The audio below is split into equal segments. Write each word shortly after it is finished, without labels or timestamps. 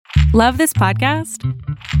Love this podcast?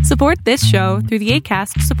 Support this show through the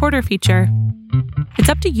Acast supporter feature. It's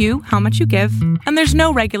up to you how much you give, and there's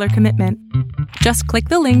no regular commitment. Just click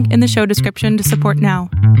the link in the show description to support now.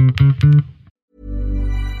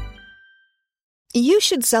 You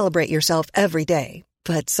should celebrate yourself every day,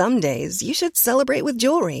 but some days you should celebrate with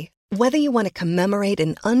jewelry. Whether you want to commemorate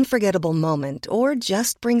an unforgettable moment or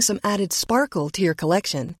just bring some added sparkle to your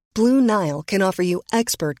collection, Blue Nile can offer you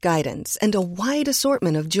expert guidance and a wide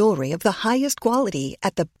assortment of jewelry of the highest quality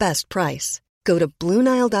at the best price. Go to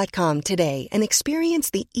BlueNile.com today and experience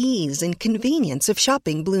the ease and convenience of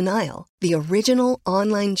shopping Blue Nile, the original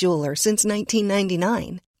online jeweler since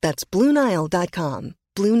 1999. That's BlueNile.com.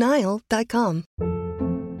 BlueNile.com.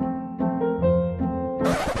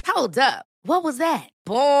 Hold up. What was that?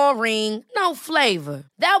 Boring. No flavor.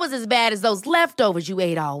 That was as bad as those leftovers you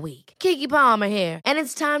ate all week. Keke Palmer here, and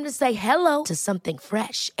it's time to say hello to something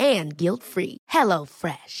fresh and guilt-free. Hello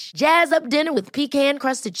Fresh. Jazz up dinner with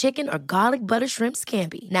pecan-crusted chicken or garlic butter shrimp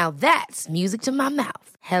scampi. Now that's music to my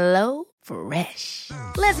mouth. Hello Fresh.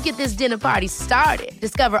 Let's get this dinner party started.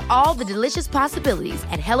 Discover all the delicious possibilities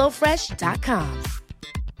at HelloFresh.com.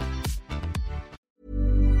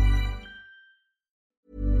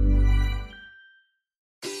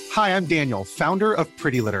 Hi, I'm Daniel, founder of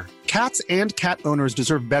Pretty Litter. Cats and cat owners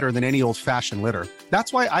deserve better than any old-fashioned litter.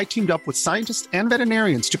 That's why I teamed up with scientists and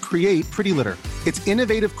veterinarians to create Pretty Litter. Its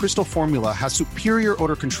innovative crystal formula has superior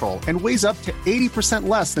odor control and weighs up to 80%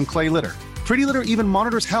 less than clay litter. Pretty Litter even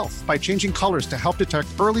monitors health by changing colors to help detect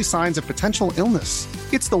early signs of potential illness.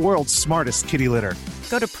 It's the world's smartest kitty litter.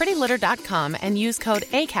 Go to prettylitter.com and use code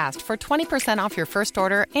ACAST for 20% off your first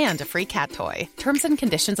order and a free cat toy. Terms and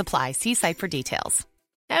conditions apply. See site for details.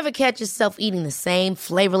 Ever catch yourself eating the same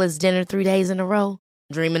flavorless dinner 3 days in a row?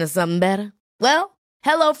 Dreaming of something better? Well,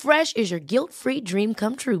 HelloFresh is your guilt-free dream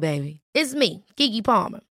come true, baby. It's me, Keke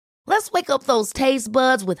Palmer. Let's wake up those taste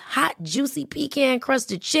buds with hot, juicy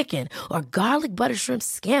pecan-crusted chicken or garlic butter shrimp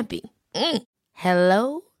scampi.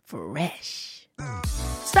 Hello Fresh.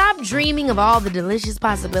 Stop dreaming of all the delicious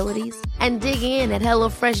possibilities and dig in at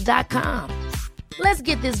HelloFresh.com. Let's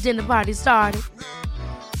get this dinner party started.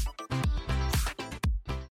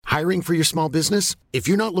 Hiring for your small business? If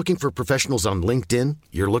you're not looking for professionals on LinkedIn,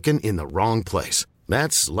 you're looking in the wrong place.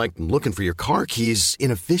 That's like looking for your car keys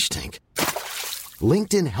in a fish tank.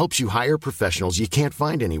 LinkedIn helps you hire professionals you can't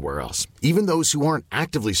find anywhere else, even those who aren't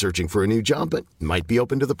actively searching for a new job but might be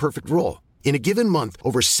open to the perfect role. In a given month,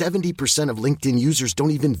 over 70% of LinkedIn users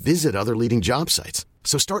don't even visit other leading job sites.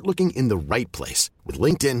 So start looking in the right place. With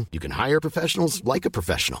LinkedIn, you can hire professionals like a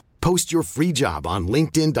professional. Post your free job on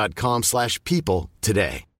linkedin.com/people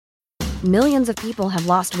today. Millions of people have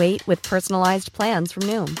lost weight with personalized plans from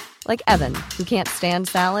Noom. Like Evan, who can't stand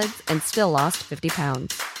salads and still lost 50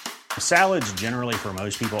 pounds. Salads generally for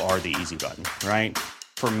most people are the easy button, right?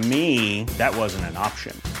 For me, that wasn't an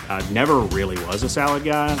option. I never really was a salad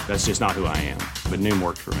guy. That's just not who I am. But Noom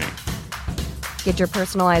worked for me. Get your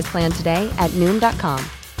personalized plan today at Noom.com.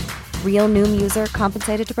 Real Noom user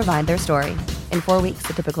compensated to provide their story. In 4 weeks,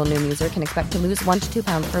 the typical Noom user can expect to lose 1 to 2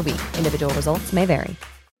 pounds per week. Individual results may vary.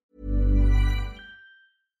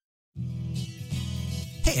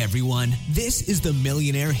 Hey everyone, this is the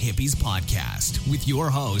Millionaire Hippies Podcast with your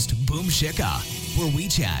host, Boom Shikha, where we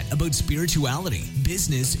chat about spirituality,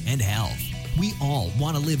 business, and health. We all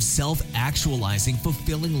want to live self-actualizing,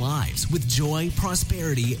 fulfilling lives with joy,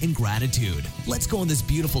 prosperity, and gratitude. Let's go on this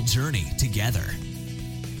beautiful journey together.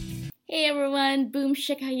 Hey everyone, Boom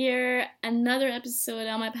Shikha here. Another episode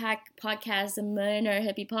on my podcast, the Millionaire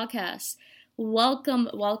Hippie Podcast. Welcome,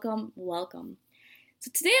 welcome, welcome. So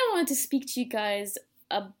today I wanted to speak to you guys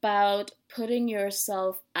about putting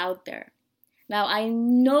yourself out there. Now, I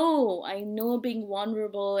know being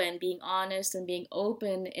vulnerable and being honest and being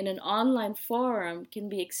open in an online forum can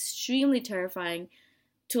be extremely terrifying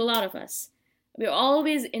to a lot of us. We're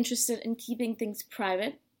always interested in keeping things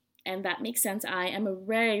private, and that makes sense. I am a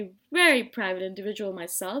very, very private individual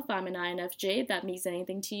myself. I'm an INFJ, if that means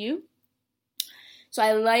anything to you. So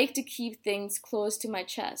I like to keep things close to my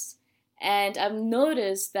chest. And I've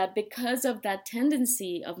noticed that because of that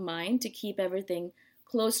tendency of mine to keep everything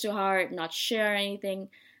close to heart, not share anything,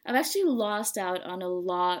 I've actually lost out on a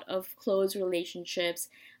lot of close relationships.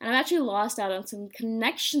 And I've actually lost out on some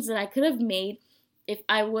connections that I could have made if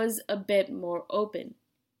I was a bit more open.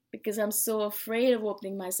 Because I'm so afraid of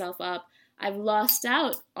opening myself up, I've lost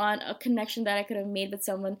out on a connection that I could have made with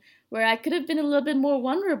someone where I could have been a little bit more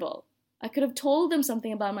vulnerable. I could have told them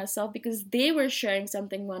something about myself because they were sharing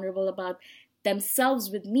something vulnerable about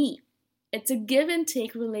themselves with me. It's a give and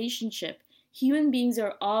take relationship. Human beings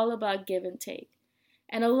are all about give and take.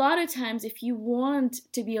 And a lot of times, if you want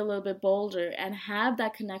to be a little bit bolder and have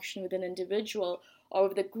that connection with an individual or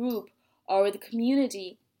with a group or with a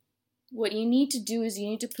community, what you need to do is you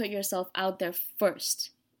need to put yourself out there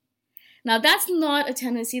first. Now, that's not a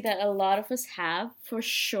tendency that a lot of us have, for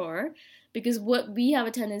sure, because what we have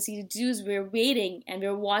a tendency to do is we're waiting and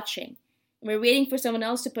we're watching. We're waiting for someone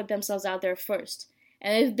else to put themselves out there first.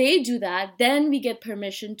 And if they do that, then we get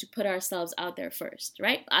permission to put ourselves out there first,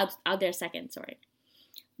 right? Out there second, sorry.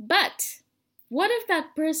 But what if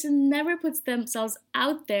that person never puts themselves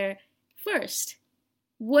out there first?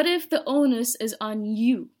 What if the onus is on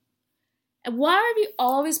you? And why are we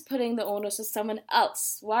always putting the onus on someone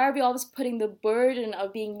else? Why are we always putting the burden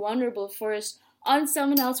of being vulnerable first on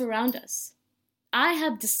someone else around us? I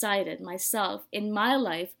have decided myself in my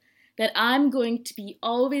life that I'm going to be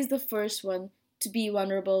always the first one to be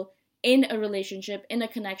vulnerable in a relationship, in a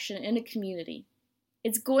connection, in a community.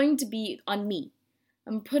 It's going to be on me.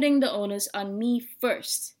 I'm putting the onus on me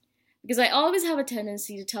first. Because I always have a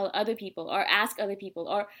tendency to tell other people or ask other people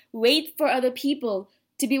or wait for other people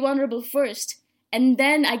to be vulnerable first. And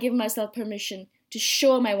then I give myself permission to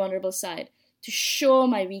show my vulnerable side, to show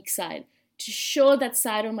my weak side, to show that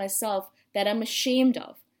side of myself that I'm ashamed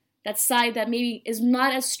of. That side that maybe is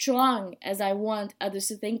not as strong as I want others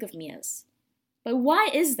to think of me as. But why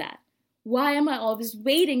is that? Why am I always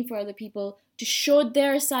waiting for other people to show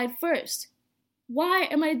their side first? Why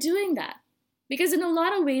am I doing that? Because in a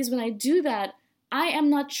lot of ways when I do that, I am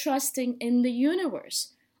not trusting in the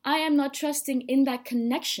universe. I am not trusting in that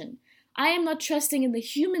connection. I am not trusting in the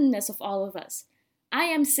humanness of all of us. I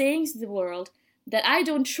am saying to the world that I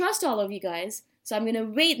don't trust all of you guys, so I'm going to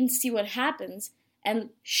wait and see what happens and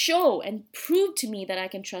show and prove to me that I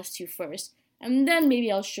can trust you first. And then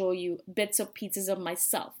maybe I'll show you bits or pieces of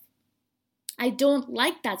myself. I don't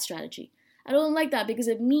like that strategy. I don't like that because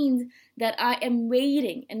it means that I am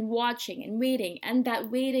waiting and watching and waiting. And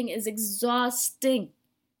that waiting is exhausting.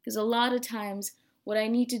 Because a lot of times what I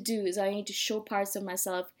need to do is I need to show parts of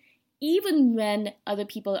myself even when other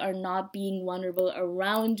people are not being vulnerable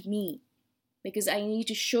around me. Because I need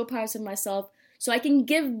to show parts of myself so I can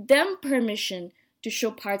give them permission to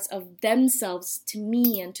show parts of themselves to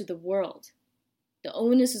me and to the world. The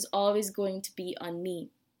onus is always going to be on me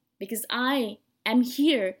because I am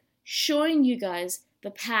here showing you guys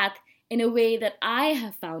the path in a way that I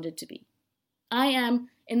have found it to be. I am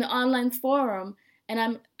in the online forum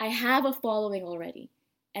and I have a following already.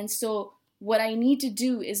 And so what I need to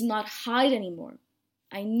do is not hide anymore.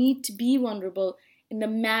 I need to be vulnerable in the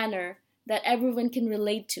manner that everyone can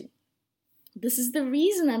relate to. This is the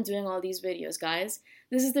reason I'm doing all these videos, guys.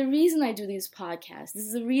 This is the reason I do these podcasts. This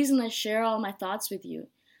is the reason I share all my thoughts with you.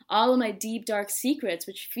 All of my deep, dark secrets,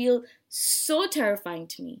 which feel so terrifying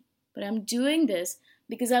to me. But I'm doing this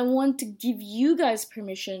because I want to give you guys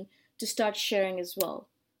permission to start sharing as well.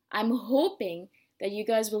 I'm hoping that you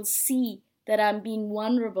guys will see that I'm being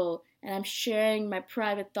vulnerable and I'm sharing my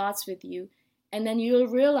private thoughts with you. And then you'll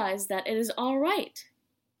realize that it is all right.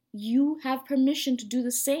 You have permission to do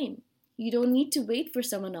the same. You don't need to wait for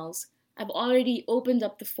someone else. I've already opened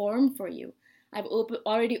up the forum for you. I've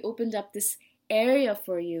already opened up this area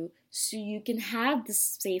for you so you can have this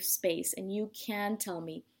safe space and you can tell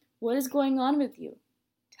me what is going on with you.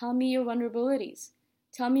 Tell me your vulnerabilities.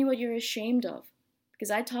 Tell me what you're ashamed of.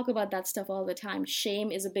 Because I talk about that stuff all the time.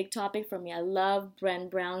 Shame is a big topic for me. I love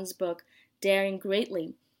Brené Brown's book, Daring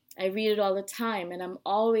Greatly. I read it all the time and I'm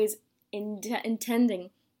always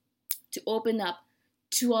intending to open up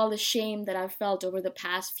to all the shame that I've felt over the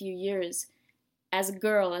past few years as a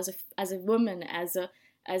girl, as a woman, as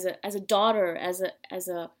a daughter, as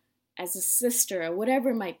a sister, or whatever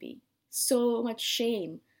it might be. So much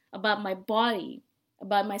shame about my body,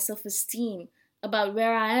 about my self-esteem, about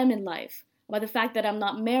where I am in life, about the fact that I'm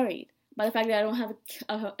not married, about the fact that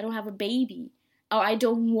I don't have a baby, or I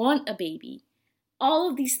don't want a baby. All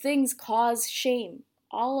of these things cause shame.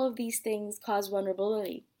 All of these things cause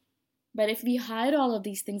vulnerability. But if we hide all of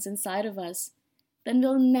these things inside of us, then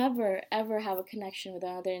we'll never, ever have a connection with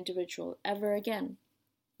another individual ever again.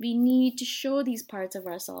 We need to show these parts of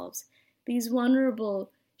ourselves, these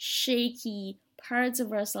vulnerable, shaky parts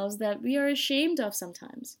of ourselves that we are ashamed of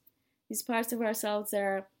sometimes. These parts of ourselves that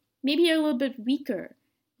are maybe a little bit weaker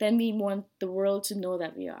than we want the world to know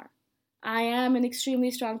that we are. I am an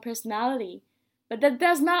extremely strong personality, but that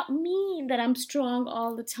does not mean that I'm strong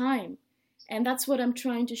all the time. And that's what I'm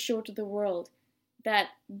trying to show to the world, that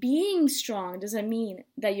being strong doesn't mean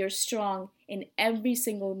that you're strong in every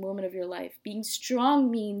single moment of your life. Being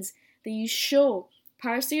strong means that you show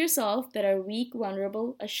parts of yourself that are weak,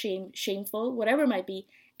 vulnerable, ashamed, shameful, whatever it might be,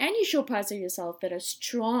 and you show parts of yourself that are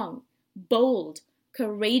strong, bold,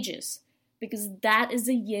 courageous, because that is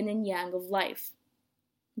the yin and yang of life.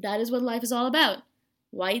 That is what life is all about.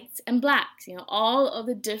 Whites and blacks, all of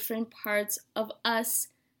the different parts of us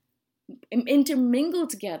intermingle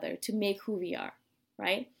together to make who we are,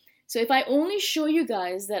 right? So if I only show you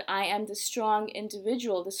guys that I am the strong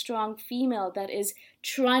individual, the strong female that is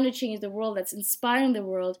trying to change the world, that's inspiring the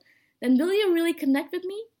world, then will you really connect with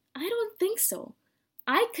me? I don't think so.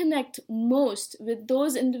 I connect most with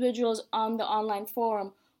those individuals on the online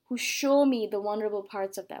forum who show me the vulnerable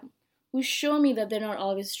parts of them, who show me that they're not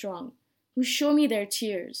always strong, who show me their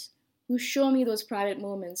tears, who show me those private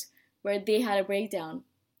moments where they had a breakdown,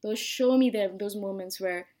 those show me those moments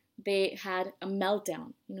where they had a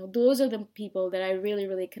meltdown. Those are the people that I really,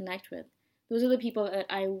 really connect with. Those are the people that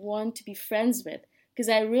I want to be friends with, because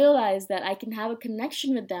I realize that I can have a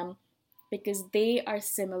connection with them because they are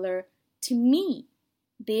similar to me.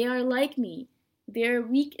 They are like me. They're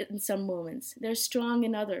weak in some moments. They're strong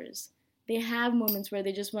in others. They have moments where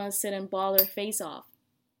they just want to sit and bawl their face off.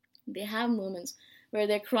 They have moments where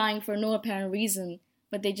they're crying for no apparent reason,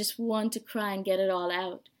 but they just want to cry and get it all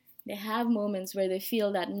out. They have moments where they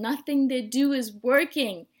feel that nothing they do is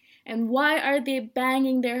working. And why are they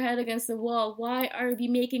banging their head against the wall? Why are we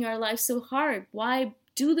making our life so hard? Why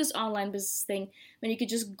do this online business thing when you could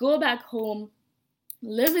just go back home,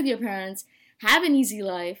 live with your parents, have an easy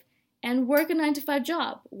life, and work a 9-to-5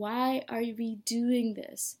 job? Why are we doing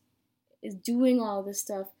this? Is doing all this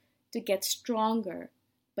stuff to get stronger,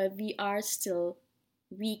 but we are still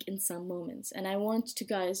weak in some moments. And I want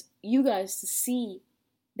you guys to see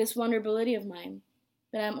this vulnerability of mine.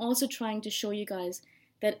 But I'm also trying to show you guys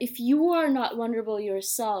that if you are not vulnerable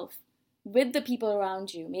yourself with the people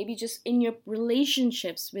around you, maybe just in your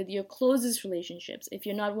relationships, with your closest relationships, if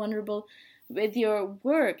you're not vulnerable with your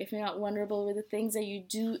work, if you're not vulnerable with the things that you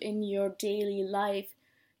do in your daily life,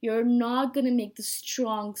 you're not going to make the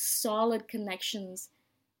strong, solid connections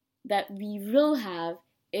that we will have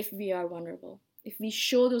if we are vulnerable, if we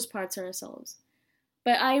show those parts of ourselves.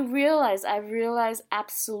 But I realize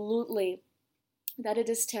absolutely that it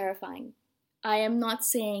is terrifying. I am not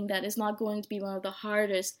saying that it's not going to be one of the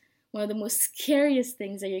hardest, one of the most scariest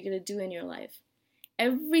things that you're going to do in your life.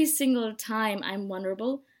 Every single time I'm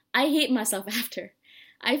vulnerable, I hate myself after.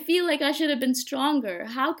 I feel like I should have been stronger.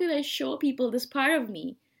 How could I show people this part of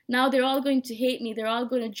me? Now they're all going to hate me, they're all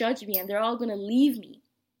going to judge me, and they're all going to leave me.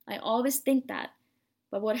 I always think that.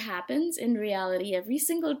 But what happens in reality every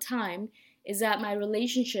single time is that my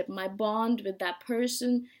relationship, my bond with that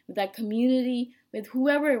person, with that community, with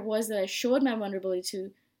whoever it was that I showed my vulnerability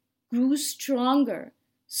to, grew stronger.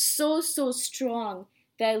 So strong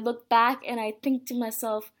that I look back and I think to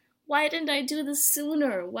myself, why didn't I do this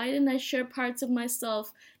sooner? Why didn't I share parts of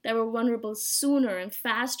myself that were vulnerable sooner and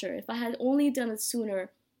faster? If I had only done it sooner,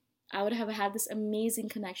 I would have had this amazing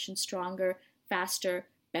connection, stronger, faster,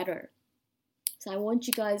 better. So I want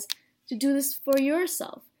you guys to do this for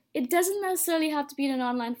yourself. It doesn't necessarily have to be in an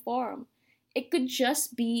online forum. It could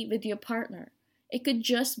just be with your partner. It could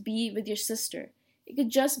just be with your sister. It could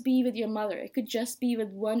just be with your mother. It could just be with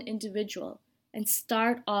one individual. And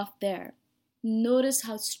start off there. Notice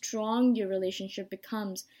how strong your relationship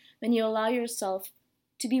becomes when you allow yourself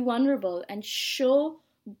to be vulnerable and show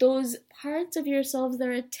those parts of yourselves that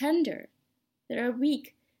are tender, that are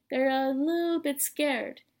weak, that are a little bit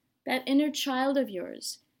scared, that inner child of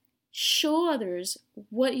yours. Show others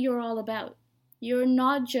what you're all about. You're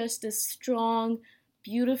not just a strong,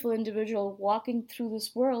 beautiful individual walking through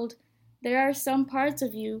this world. There are some parts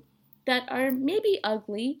of you that are maybe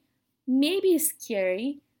ugly, maybe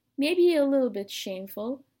scary, maybe a little bit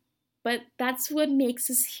shameful, but that's what makes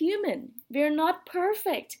us human. We're not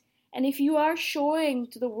perfect. And if you are showing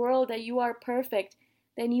to the world that you are perfect,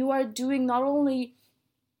 then you are doing not only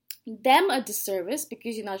them a disservice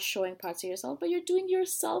because you're not showing parts of yourself, but you're doing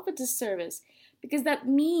yourself a disservice. Because that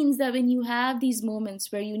means that when you have these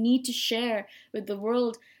moments where you need to share with the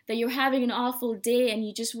world that you're having an awful day and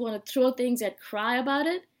you just want to throw things and cry about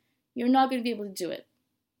it, you're not going to be able to do it.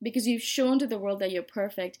 Because you've shown to the world that you're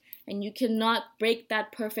perfect and you cannot break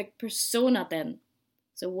that perfect persona then.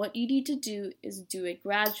 So what you need to do is do it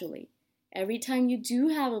gradually. Every time you do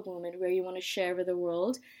have a moment where you want to share with the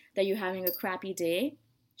world that you're having a crappy day,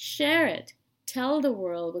 share it. Tell the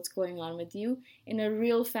world what's going on with you in a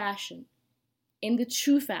real fashion, in the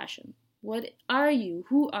true fashion. What are you?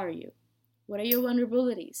 Who are you? What are your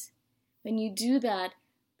vulnerabilities? When you do that,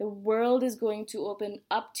 the world is going to open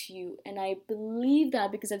up to you. And I believe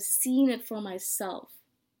that because I've seen it for myself.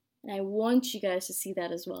 And I want you guys to see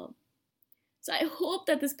that as well. So I hope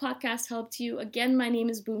that this podcast helped you. Again, my name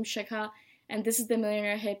is Boom Shikha, and this is the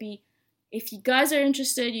Millionaire Hippie. If you guys are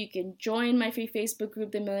interested, you can join my free Facebook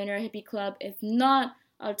group, The Millionaire Hippie Club. If not,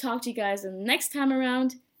 I'll talk to you guys the next time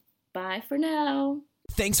around. Bye for now.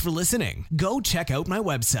 Thanks for listening. Go check out my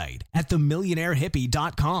website at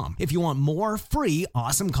themillionairehippie.com if you want more free,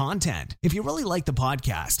 awesome content. If you really like the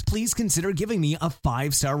podcast, please consider giving me a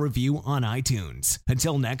 5-star review on iTunes.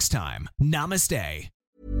 Until next time, namaste.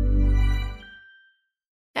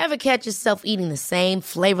 Ever catch yourself eating the same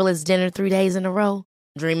flavorless dinner 3 days in a row?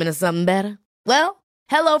 Dreaming of something better? Well,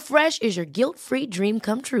 HelloFresh is your guilt-free dream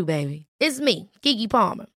come true, baby. It's me, Keke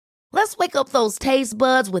Palmer. Let's wake up those taste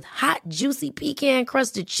buds with hot, juicy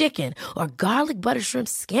pecan-crusted chicken or garlic butter shrimp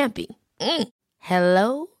scampi.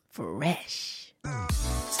 Hello Fresh.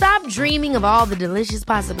 Stop dreaming of all the delicious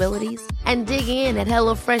possibilities and dig in at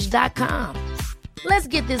HelloFresh.com. Let's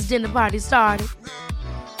get this dinner party started.